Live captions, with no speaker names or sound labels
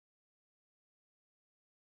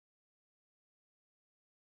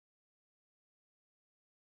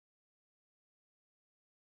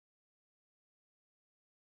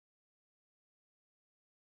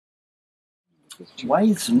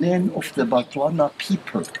wise men of the Botswana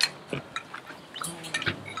people.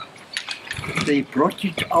 They brought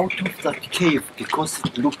it out of that cave because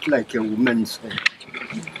it looked like a woman's head.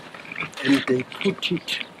 And they put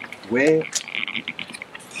it where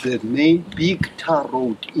the main big tar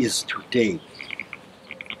road is today.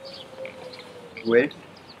 Well,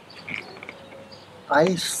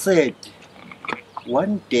 I said,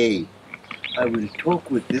 one day I will talk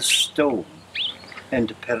with this stone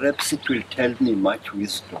and perhaps it will tell me much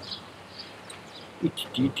wisdom. It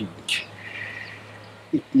didn't.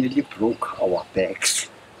 It nearly broke our backs.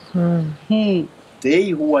 They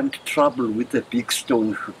who want trouble with a big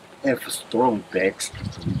stone should have strong backs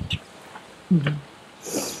to do it.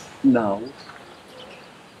 Now,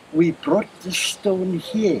 we brought the stone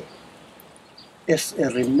here as a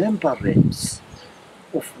remembrance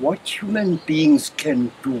of what human beings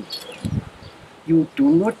can do. You do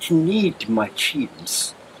not need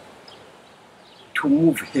machines to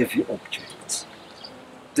move heavy objects.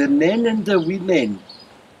 The men and the women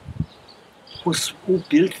who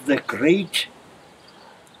built the great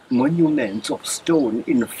monuments of stone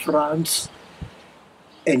in France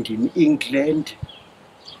and in England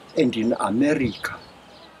and in America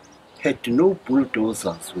had no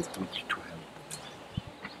bulldozers with which to help.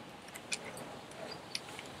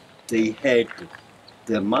 They had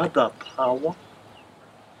the mother power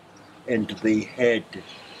and they had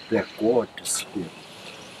the God spirit.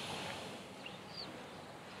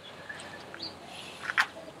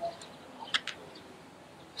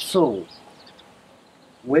 So,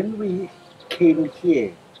 when we came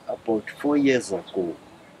here about 4 years ago,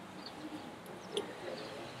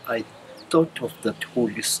 I thought of that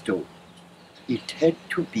holy stone. It had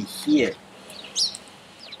to be here.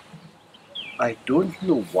 I don't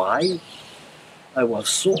know why I was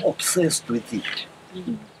so obsessed with it,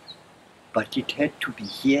 but it had to be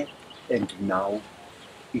here, and now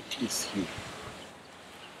it is here.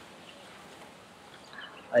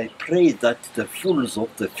 I pray that the fools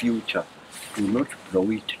of the future do not blow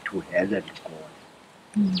it to hell and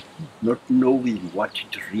God, not knowing what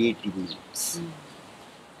it really means.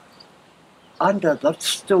 Under that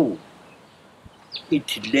stone,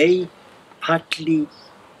 it lay partly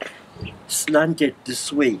slanted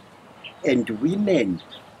this way, and women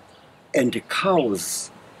and cows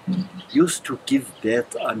used to give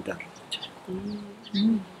birth under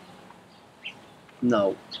it.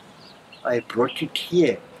 Now, I brought it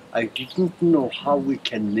here. I didn't know how we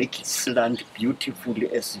can make it slant beautifully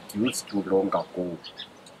as it used to long ago.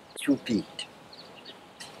 Stupid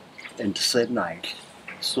and senile.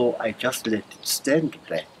 So I just let it stand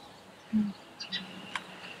there.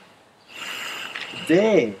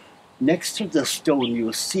 There, next to the stone,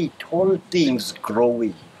 you see tall things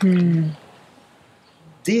growing.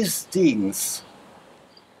 These things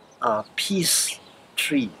are peace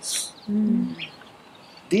trees.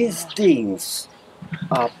 These things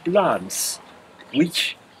are plants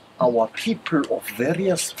which our people of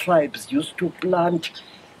various tribes used to plant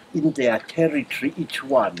in their territory, each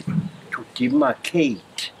one, to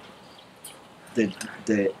demarcate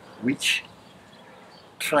the which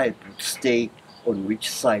tribe would stay on which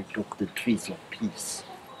side of the trees of peace.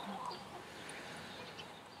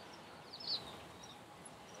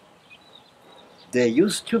 There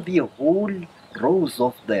used to be whole rows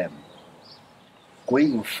of them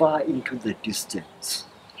going far into the distance.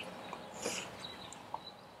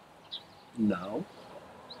 Now,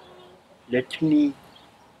 let me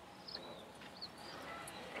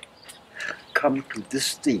come to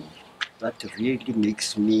this thing that really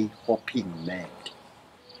makes me hopping mad.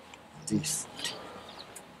 This.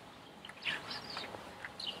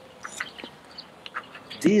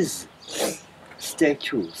 These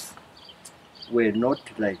statues were not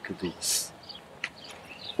like this.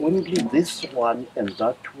 Only this one and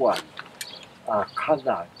that one are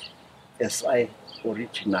colored as I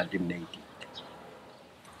originally made it.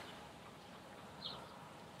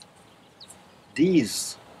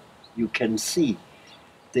 These, you can see,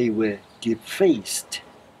 they were defaced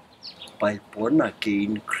by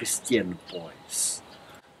born-again Christian boys.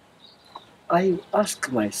 I ask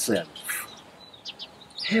myself,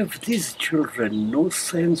 have these children no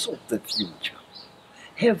sense of the future?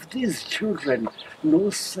 Have these children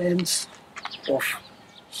no sense of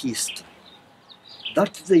history?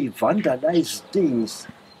 That they vandalize things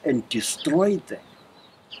and destroy them,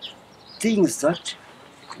 things that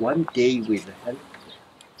one day will help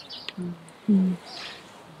them.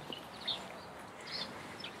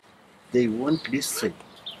 They won't listen.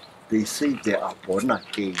 They say they are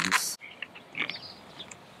born-agains.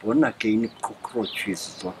 Born-again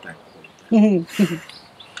cockroaches is what I call them.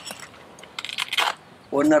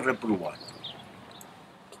 Honorable one,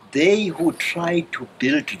 they who try to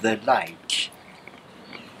build the light,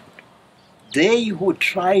 they who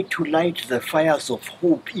try to light the fires of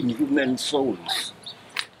hope in human souls,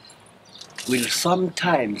 will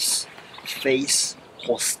sometimes face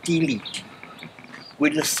hostility,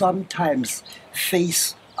 will sometimes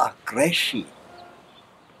face aggression,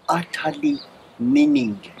 utterly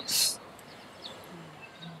meaningless.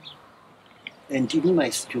 And in my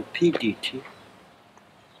stupidity,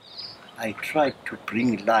 I tried to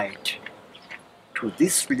bring light to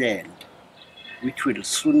this land, which will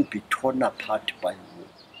soon be torn apart by war.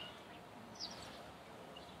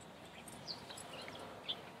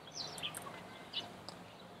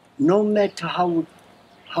 No matter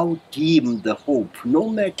how dim the hope, no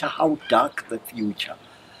matter how dark the future,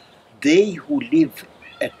 they who live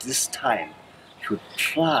at this time should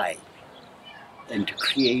try and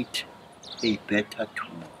create a better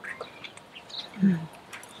tomorrow.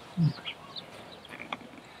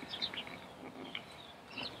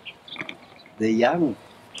 The young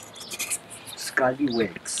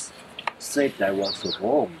scallywags said I was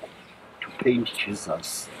wrong to paint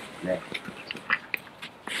Jesus black.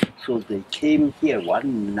 So they came here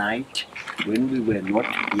one night when we were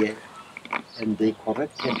not here, and they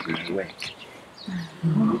corrected my work.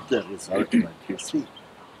 With the result that you see.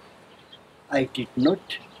 I did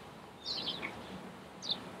not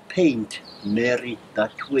paint Mary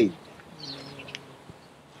that way.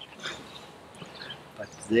 But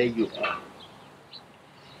there you are.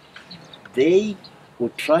 They who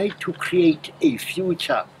try to create a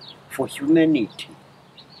future for humanity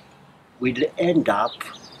will end up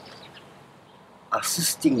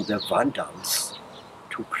assisting the Vandals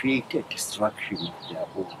to create a destruction of their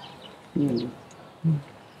own.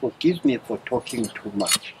 Forgive me for talking too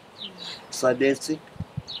much. Sadesi?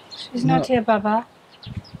 She's not here, Baba.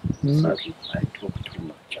 Sorry, I talk too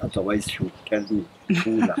much. Otherwise she would tell me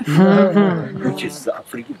Tula, which is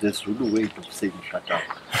the Zulu way of saying shut up.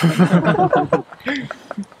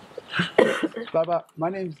 Baba, my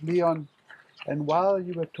name is Leon, and while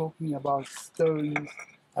you were talking about stones,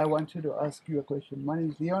 I wanted to ask you a question. My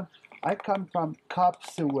name is Leon. I come from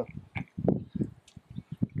Kaapsewe.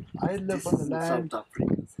 I live on the land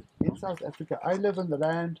in South Africa. I live on the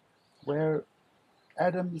land where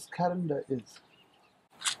Adam's calendar is.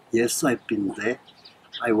 Yes, I've been there.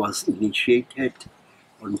 I was initiated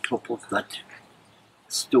on top of that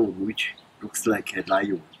stone, which looks like a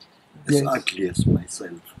lion, as ugly as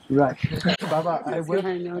myself. Right. Baba, I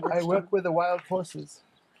work with the wild horses.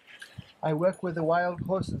 I work with the wild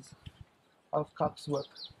horses of Kaapsewe,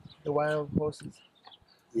 the wild horses.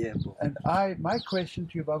 Yeah, and my question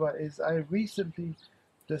to you, Baba, is I recently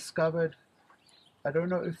discovered, I don't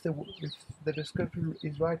know if the description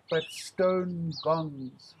is right, but stone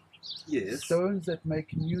gongs. Yes. Stones that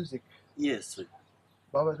make music. Yes.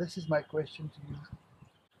 Baba, this is my question to you.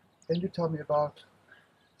 Can you tell me about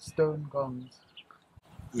stone gongs?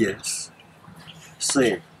 Yes.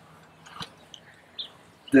 Say,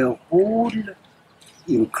 the whole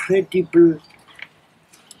incredible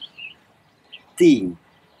thing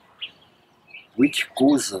which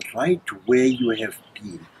goes right where you have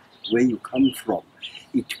been, where you come from,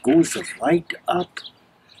 it goes right up,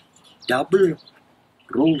 double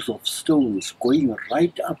rows of stones going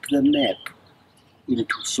right up the map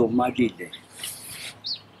into Somaliland.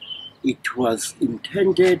 It was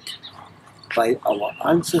intended by our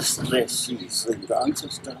ancestresses and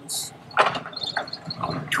ancestors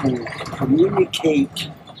to communicate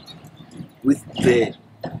with the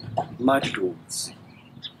Madus,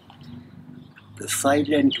 the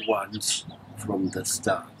silent ones from the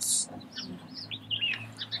stars.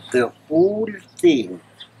 The whole thing,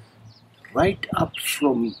 right up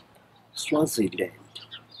from Swaziland,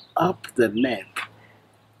 up the map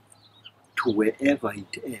to wherever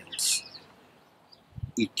it ends,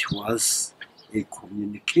 it was a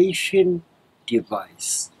communication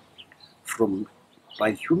device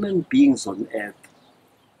by human beings on earth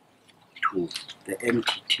to the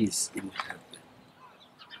entities in heaven.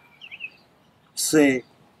 Say,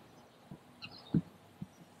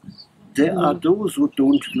 there are those who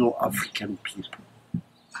don't know African people.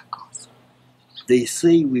 They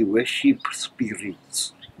say we worship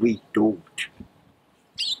spirits. We don't.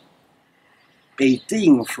 A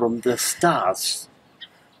thing from the stars,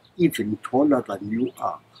 even taller than you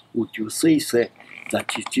are, would you say, sir,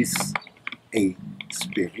 that it is a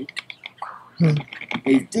spirit?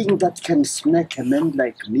 A thing that can smack a man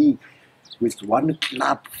like me with one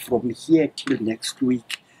clap from here till next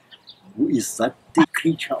week. Who is that the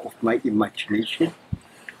creature of my imagination?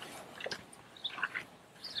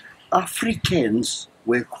 Africans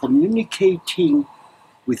were communicating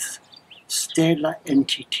with stellar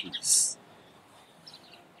entities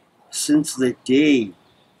since the day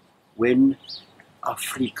when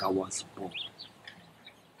Africa was born.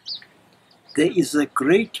 There is a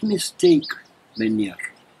great mistake, Menir,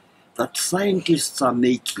 that scientists are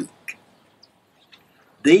making.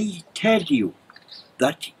 They tell you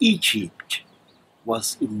that Egypt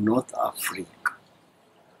was in North Africa.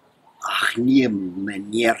 Ach nee,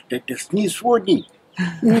 meneer, dit is nie so nie.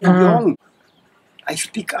 Jong, I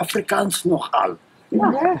speak Afrikaans nogal.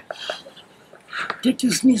 Dit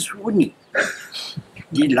is nie so nie.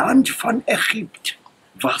 Die land van Egypte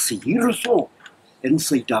was hier so in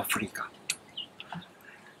Suid-Afrika.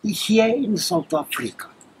 Here in South Africa,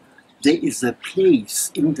 there is a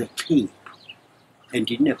place in the Cape and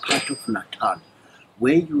in a part of Natal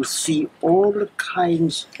where you see all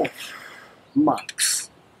kinds of marks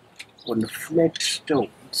on flat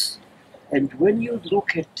stones. And when you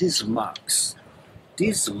look at these marks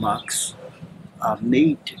are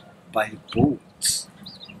made by boats.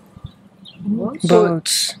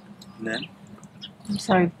 Boats. No? I'm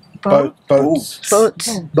sorry. Boats.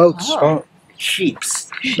 Oh. Ships.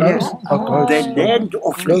 Yes. The land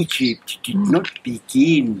of Egypt did not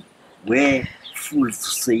begin where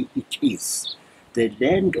fools say it is. The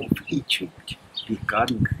land of Egypt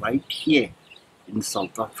began right here in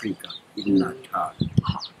South Africa, in Natal.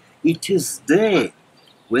 It is there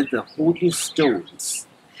where the holy stones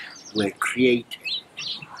were created.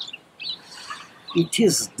 It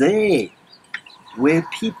is there where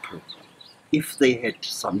people, if they had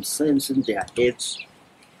some sense in their heads,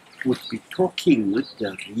 would be talking with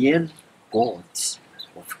the real gods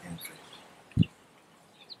of heaven.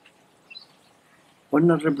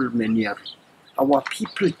 Honorable Menir, our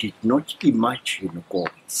people did not imagine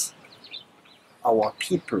gods. Our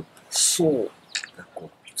people saw the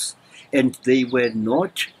gods, and they were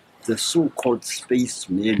not the so-called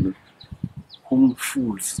spacemen whom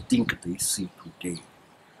fools think they see today.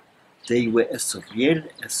 They were as real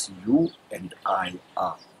as you and I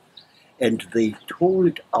are. And they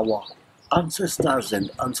told our ancestors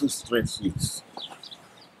and ancestresses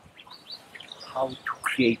how to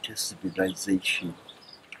create a civilization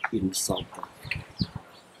in South Africa.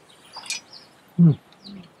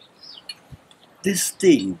 This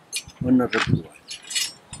thing, Honorable One,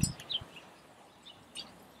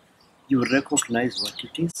 you recognize what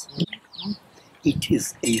it is? It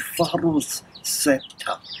is a pharaoh's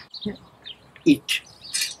scepter.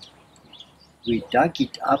 We dug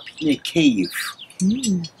it up in a cave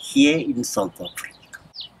here in South Africa.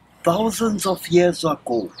 Thousands of years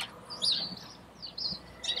ago,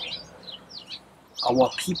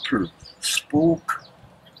 our people spoke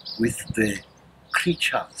with the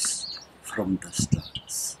creatures from the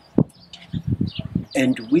stars.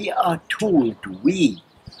 And we are told, we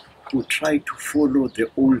who try to follow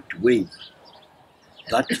the old way,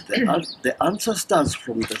 that the ancestors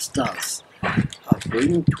from the stars are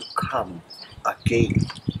going to come again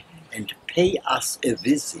and pay us a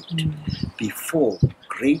visit before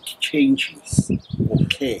great changes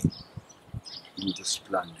occur in this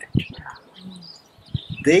planet.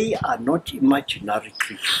 They are not imaginary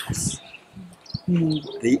creatures.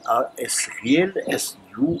 They are as real as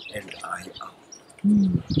you and I are.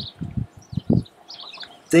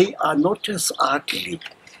 They are not as ugly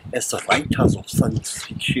as the writers of science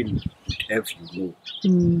fiction would have you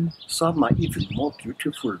know. Some are even more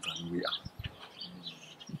beautiful than we are.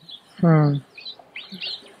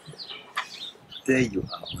 There you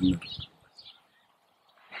are, Honorable.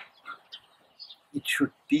 It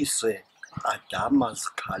should be say Adama's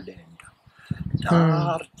calendar.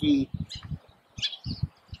 Daar die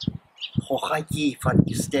Hochagi van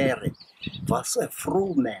die sterren was a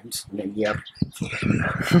vroegmens, meneer.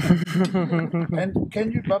 And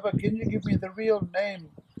Baba, can you give me the real name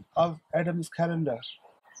of Adam's calendar?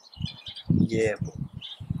 Yeah.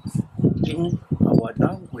 In our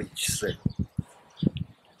language, say,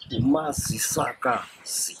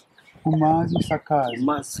 Umazisakazi.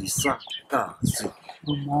 Umazisakazi.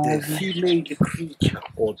 The female creature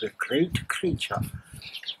or the great creature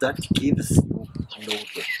that gives you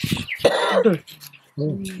knowledge.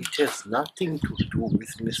 It has nothing to do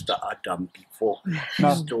with Mr. Adam before he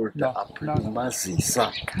stole the apple.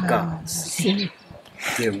 Umazisakazi.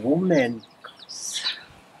 The woman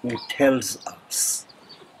who tells us.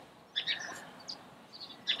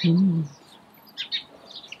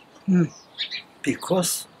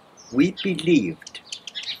 Because we believed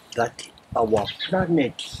that our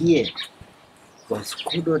planet here was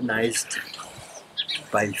colonized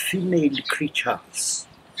by female creatures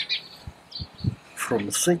from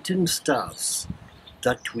certain stars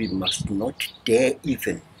that we must not dare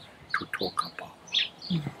even to talk about.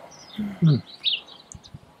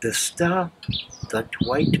 The star that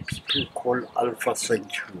white people call Alpha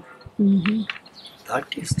Centauri,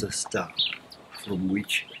 that is the star from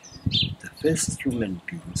which the first human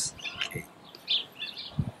beings came.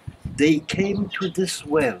 They came to this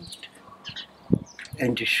world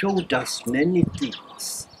and showed us many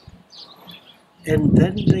things. And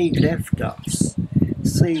then they left us,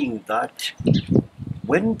 saying that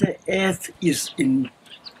when the earth is in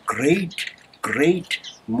great, great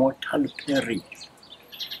mortal peril,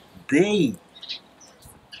 they,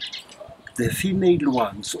 the female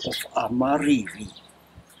ones of Amariri,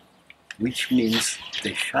 which means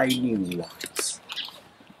the shining ones,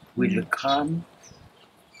 will come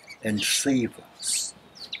and save us.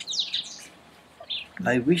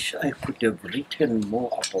 I wish I could have written more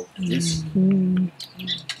about this,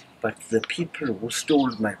 but the people who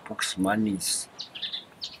stole my book's monies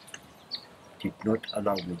did not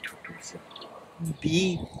allow me to do so.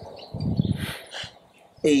 Be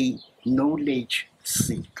a knowledge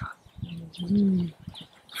seeker.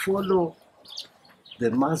 Follow the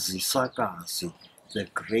Mazisakazi, the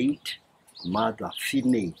great mother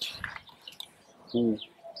female who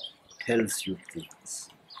tells you things.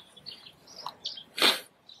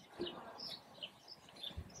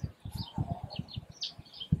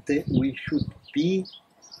 We should be,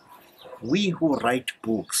 we who write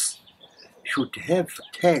books should have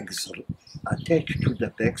tags attached to the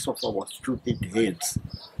backs of our stupid heads.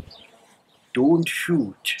 Don't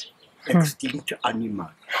shoot extinct animal.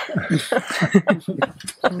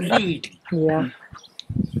 Really. Yeah.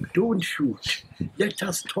 Don't shoot. Let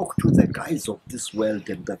us talk to the guys of this world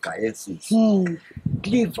and the Gaesis.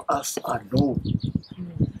 Leave us alone.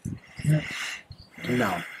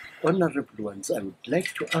 Now, honorable ones, I would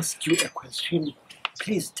like to ask you a question.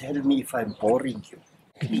 Please tell me if I'm boring you.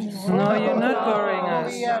 Please. No, you're not boring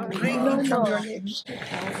us. We are drinking from your lips.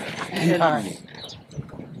 Tell me,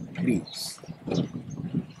 please.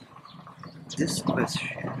 This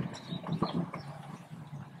question.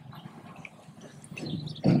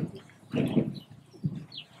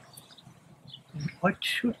 What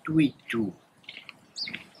should we do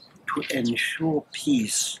to ensure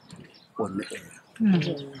peace on earth?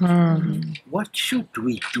 What should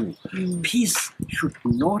we do? Peace should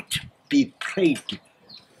not be prayed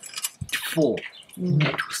for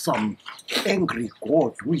to some angry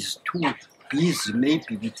God who is too busy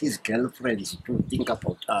maybe with his girlfriends to think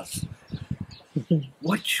about us.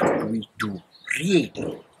 What should we do,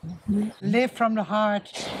 really? Live from the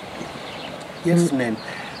heart. Yes, ma'am.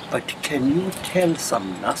 But can you tell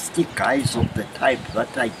some nasty guys of the type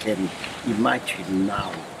that I can imagine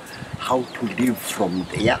now how to live from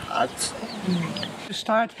their hearts? To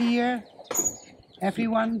start here,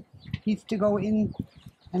 everyone needs to go in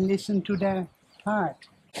and listen to their heart.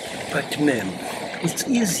 But ma'am, it's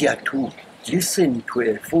easier to listen to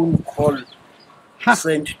a phone call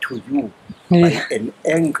sent to you by an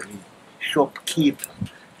angry shopkeeper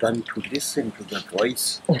than to listen to the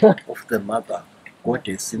voice of the mother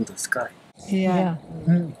goddess in the sky. Yeah.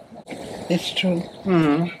 It's true.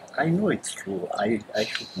 I know it's true. I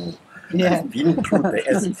should know. Yeah. I've been through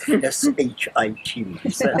the SHIT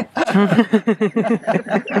myself.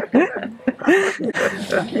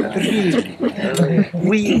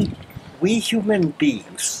 Really, we human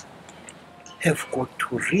beings have got to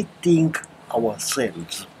rethink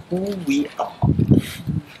ourselves, who we are.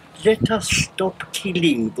 Let us stop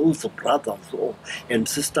killing those brothers and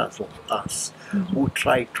sisters of us who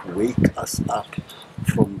try to wake us up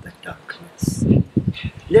from the darkness.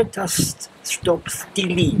 Let us stop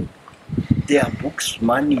stealing their books'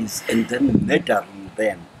 monies and then murdering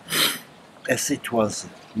them, as it was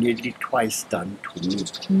nearly twice done to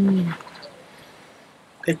me.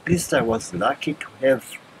 At least I was lucky to have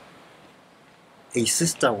a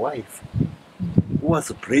sister wife who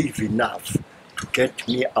was brave enough to get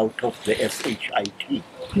me out of the SHIT.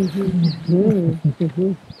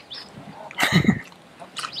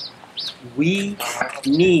 We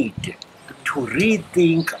need to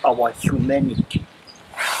rethink our humanity.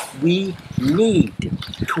 We need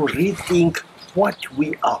to rethink what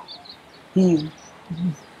we are.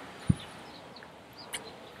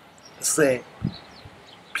 Say,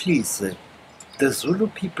 please, the Zulu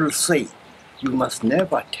people say you must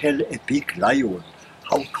never tell a big lion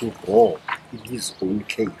how to roar in his own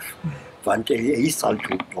cave.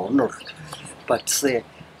 But say,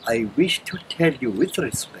 I wish to tell you with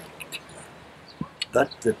respect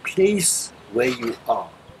that the place where you are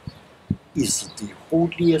is the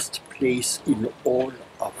holiest place in all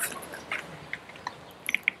Africa.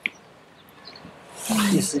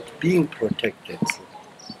 Is it being protected?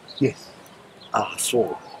 Yes.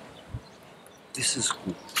 So This is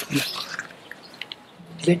good.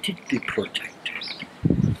 Let it be protected.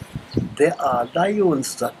 There are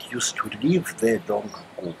lions that used to live there long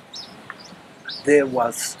ago. There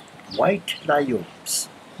was white lions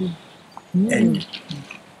and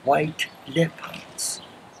white leopards.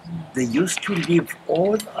 They used to live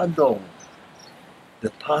all along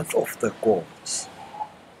the path of the gods,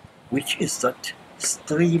 which is that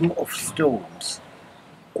stream of stones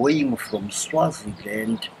going from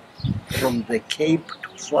Swaziland, from the Cape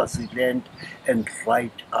to Swaziland and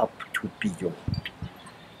right up to beyond.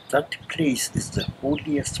 That place is the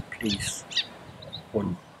holiest place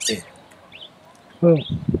on earth. Oh.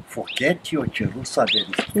 Forget your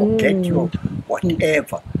Jerusalem, forget your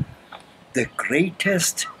whatever. The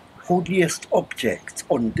greatest, holiest objects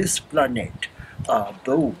on this planet are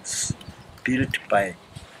those built by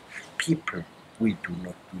people we do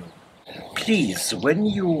not know. Please, when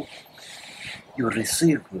you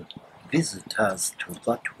receive visitors to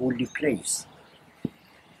that holy place,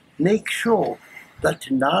 make sure that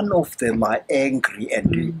none of them are angry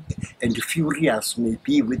and furious,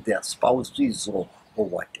 maybe with their spouses or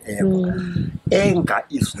whatever. Anger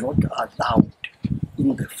is not allowed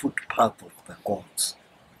in the footpath of the gods.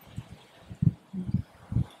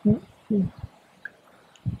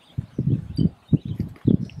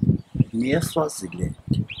 Near Swaziland,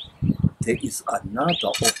 there is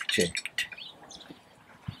another object,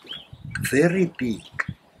 very big.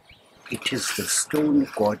 It is the stone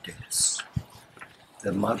goddess,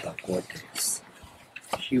 the mother goddess.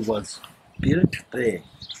 She was built there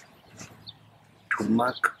to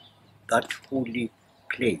mark that holy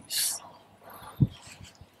place.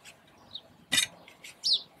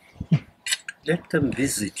 Let them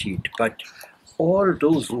visit it, but all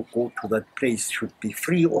those who go to that place should be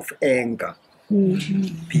free of anger,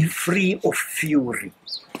 be free of fury.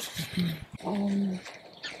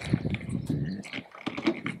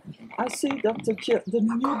 I see that the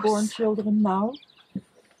newborn children now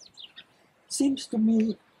seems to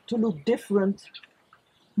me to look different,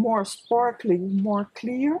 more sparkling, more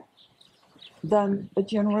clear than a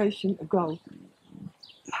generation ago.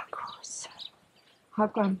 Of course. How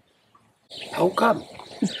come? How come?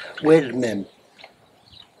 Well, ma'am,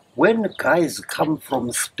 when guys come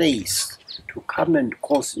from space to come and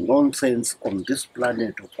cause nonsense on this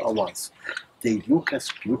planet of ours, they look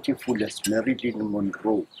as beautiful as Marilyn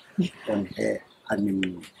Monroe on her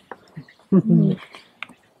honeymoon.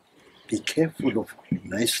 Be careful of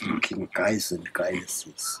nice-looking guys and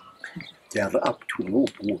goddesses. They are up to no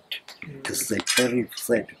good, as the sheriff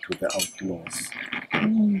said to the outlaws.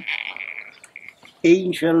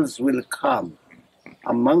 Angels will come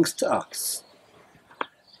amongst us,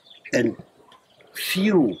 and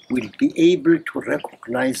few will be able to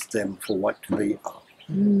recognize them for what they are.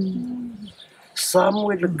 Some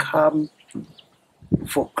will come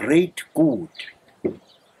for great good,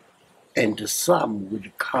 and some will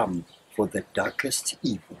come for the darkest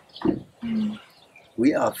evil.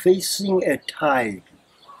 We are facing a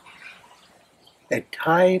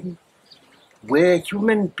time where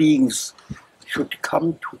human beings should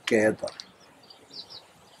come together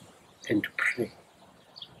and pray.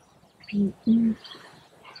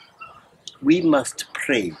 We must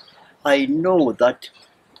pray. I know that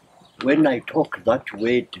when I talk that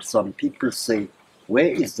way, some people say, where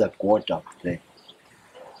is the God up there?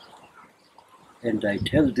 And I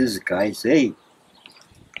tell these guys, hey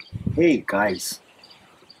guys,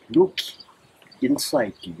 look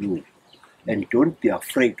inside you and don't be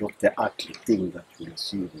afraid of the ugly thing that you'll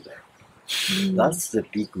see in there. That's the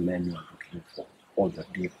big man you're looking for, or the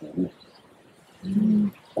big woman.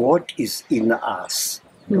 God is in us,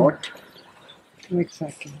 not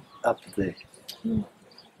Exactly. up there.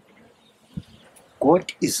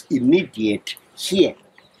 God is immediate here,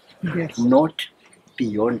 Yes. not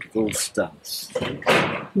beyond those stars. There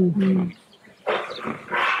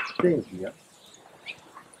we are.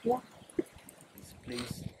 This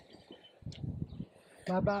place.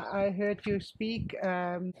 Baba, I heard you speak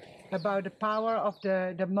about the power of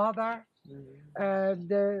the mother,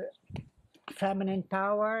 the feminine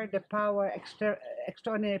power, the power,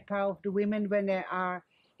 extraordinary power of the women when they are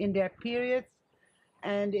in their periods.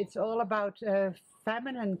 And it's all about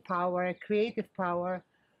feminine power, creative power,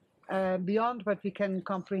 beyond what we can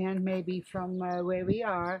comprehend maybe from where we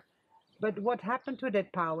are. But what happened to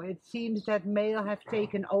that power? It seems that male have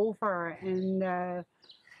taken over, and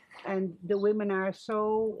the women are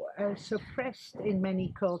so suppressed in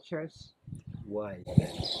many cultures. Why?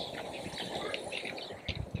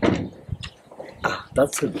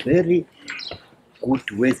 That's a very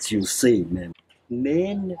good word you say, man.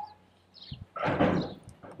 Men,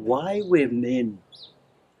 why were men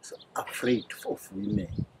afraid of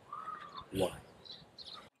women. Why?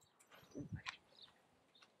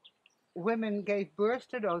 Women gave birth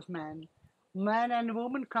to those men. Man and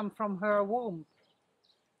woman come from her womb.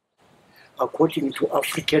 According to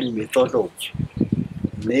African mythology,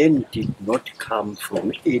 men did not come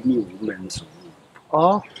from any woman's womb.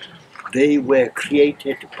 Oh. They were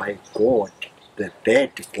created by God, the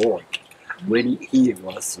bad God, when he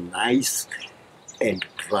was nice and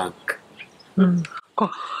drunk. The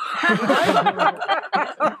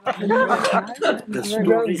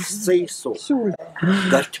stories say so,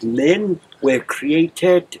 that men were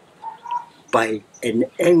created by an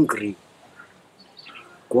angry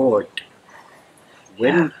God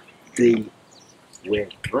when they were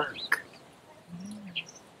drunk.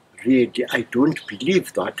 Really, I don't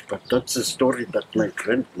believe that, but that's a story that my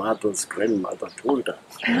grandmother's grandmother told us.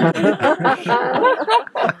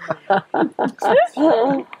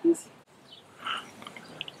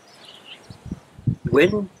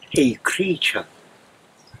 When a creature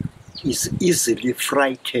is easily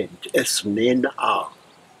frightened, as men are,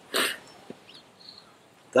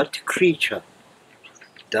 that creature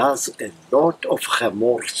does a lot of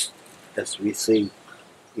remorse, as we say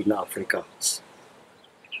in Afrikaans.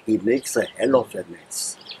 He makes a hell of a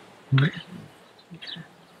mess.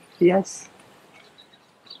 Yes.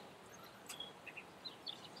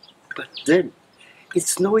 But then,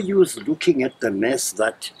 it's no use looking at the mess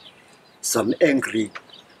that some angry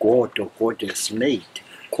god or goddess made.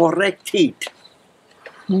 Correct it.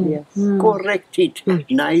 Yes. Correct it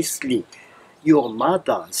nicely. Your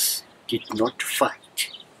mothers did not fight.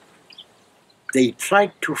 They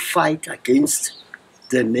tried to fight against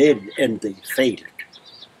the men and they failed.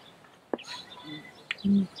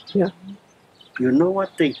 Yeah. You know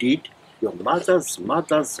what they did? Your mothers. You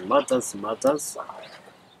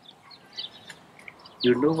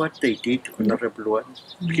know what they did, Honorable One?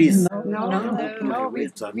 Please. No, we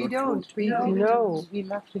don't. We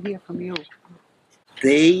love to hear from you.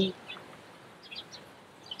 They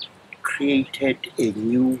created a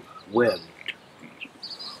new world.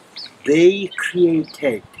 They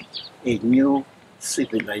created a new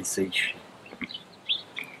civilization.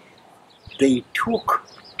 They took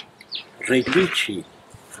religion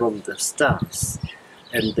from the stars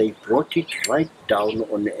and they brought it right down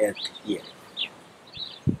on earth here.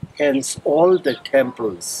 Hence all the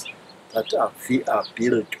temples that are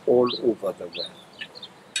built all over the world,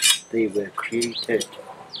 they were created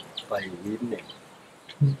by women.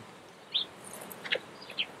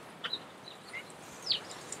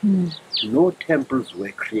 No temples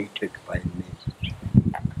were created by men.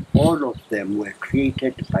 All of them were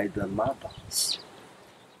created by the mothers.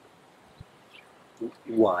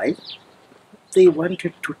 Why? They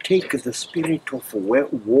wanted to take the spirit of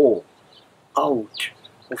war out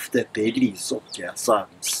of the bellies of their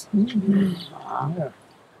sons.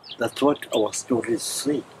 That's what our stories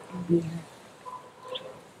say.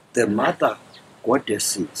 The mother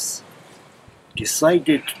goddesses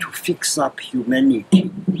decided to fix up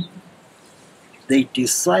humanity. They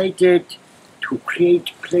decided to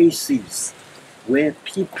create places where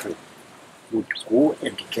people would go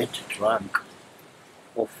and get drunk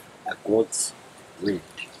of a god's word.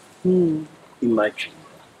 Imagine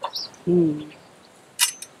that.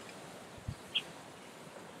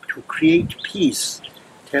 To create peace,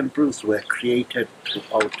 temples were created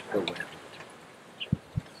throughout the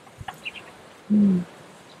world.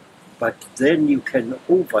 But then you can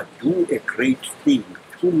overdo a great thing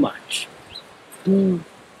too much.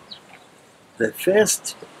 The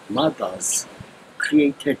first mothers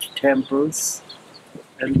created temples,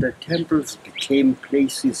 and the temples became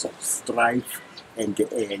places of strife and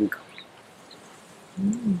anger.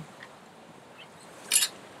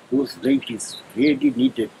 Those ladies really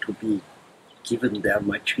needed to be given their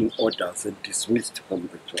marching orders and dismissed from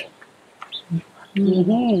the job.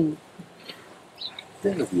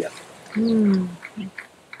 There we are.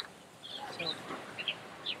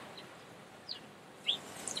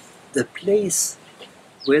 The place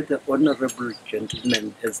where the honorable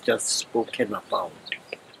gentleman has just spoken about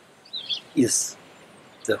is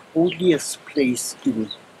the holiest place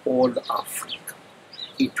in all Africa.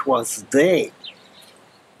 It was there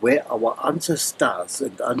where our ancestors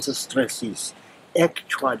and ancestresses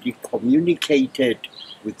actually communicated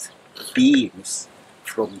with beings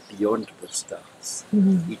from beyond the stars.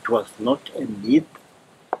 It was not a myth,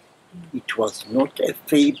 it was not a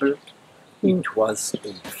fable, it was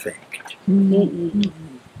a fact.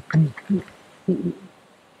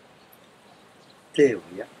 There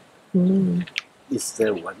we are. Is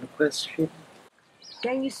there one question?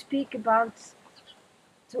 Can you speak about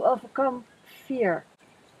to overcome fear?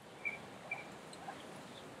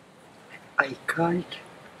 I can't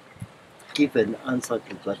give an answer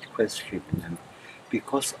to that question,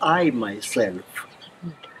 because I myself,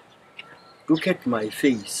 look at my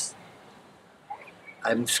face.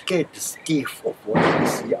 I'm scared stiff of what I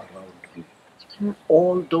see around me.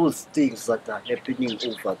 All those things that are happening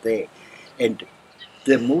over there, and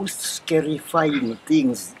the most scarifying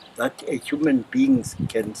things that a human being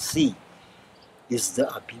can see is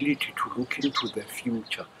the ability to look into the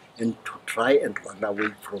future and to try and run away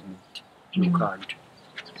from it. You can't.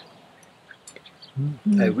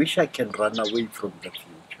 I wish I can run away from the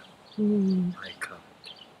future. I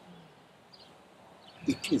can't.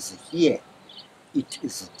 It is here. It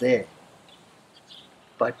is there.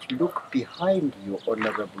 But look behind you,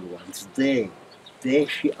 honorable ones. There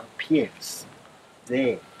she appears.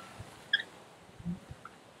 There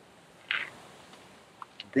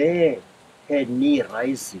her knee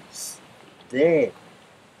rises. There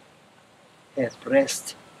her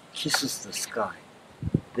breast kisses the sky.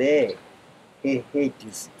 There her head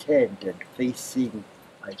is turned and facing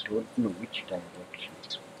I don't know which direction.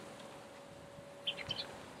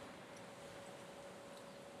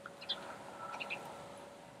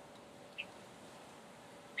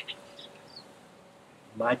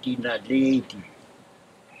 Madina Lady,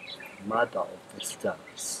 Mother of the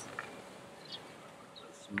Stars.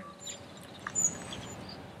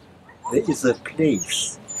 There is a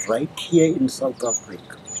place right here in South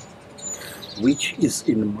Africa which is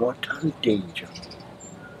in mortal danger.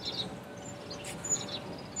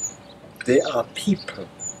 There are people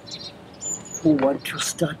who want to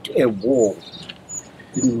start a war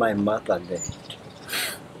in my motherland,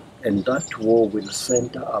 and that war will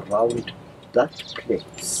center around that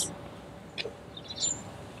place.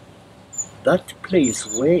 That place,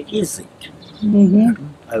 where is it?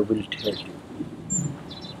 I will tell you.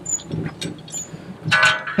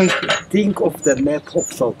 Thank you. Think of the map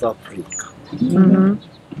of South Africa.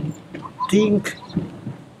 Think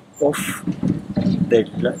of the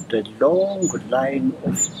long line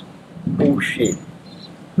of ocean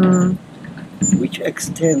which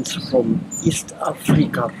extends from East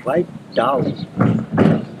Africa right down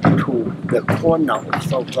to the corner of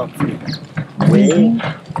South Africa, where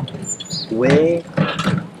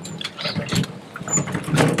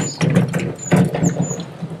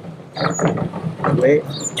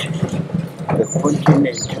the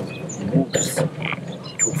continent moves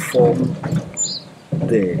to form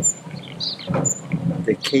the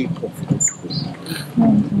Cape of Good Hope.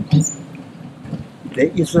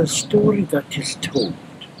 There is a story that is told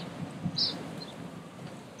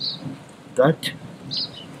that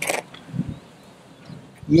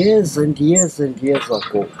years and years and years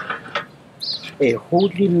ago, a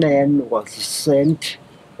holy man was sent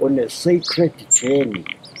on a sacred journey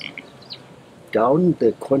down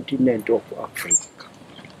the continent of Africa.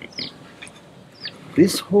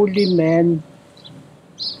 This holy man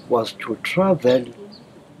was to travel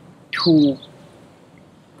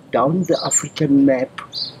down the African map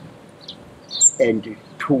and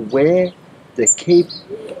to where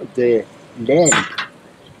the land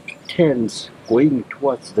turns going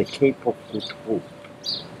towards the Cape of Good Hope.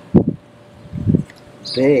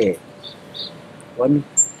 There, one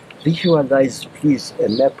visualize please a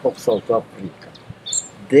map of South Africa.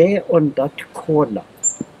 There on that corner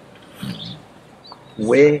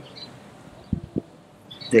where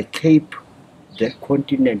the Cape, the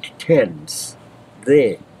continent turns,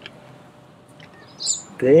 there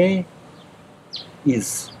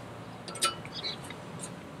is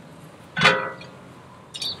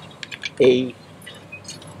a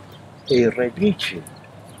religion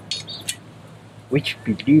which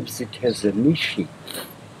believes it has a mission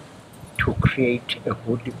to create a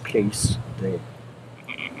holy place there.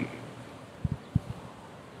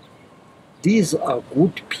 These are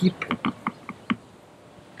good people,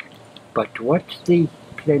 but what they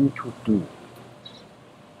plan to do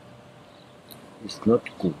is not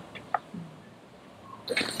good.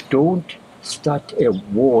 Don't start a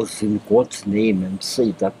wars in God's name and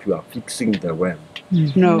say that you are fixing the world.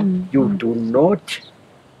 No. You do not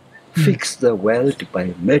fix the world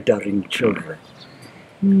by murdering children.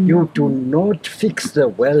 You do not fix the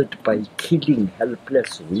world by killing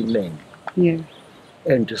helpless women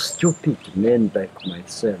and stupid men like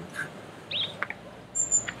myself.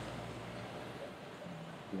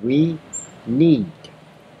 We need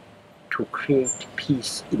to create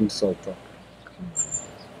peace in South Africa.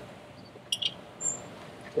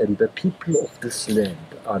 And the people of this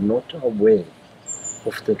land are not aware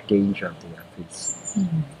of the danger they are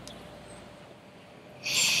facing.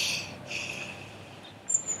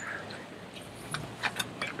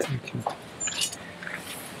 Thank you.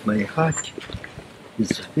 My heart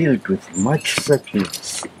is filled with much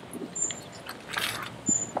sadness.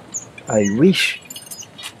 I wish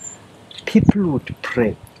people would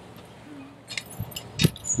pray,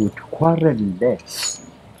 would quarrel less,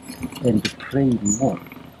 and pray more.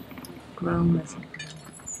 Grow Muslim.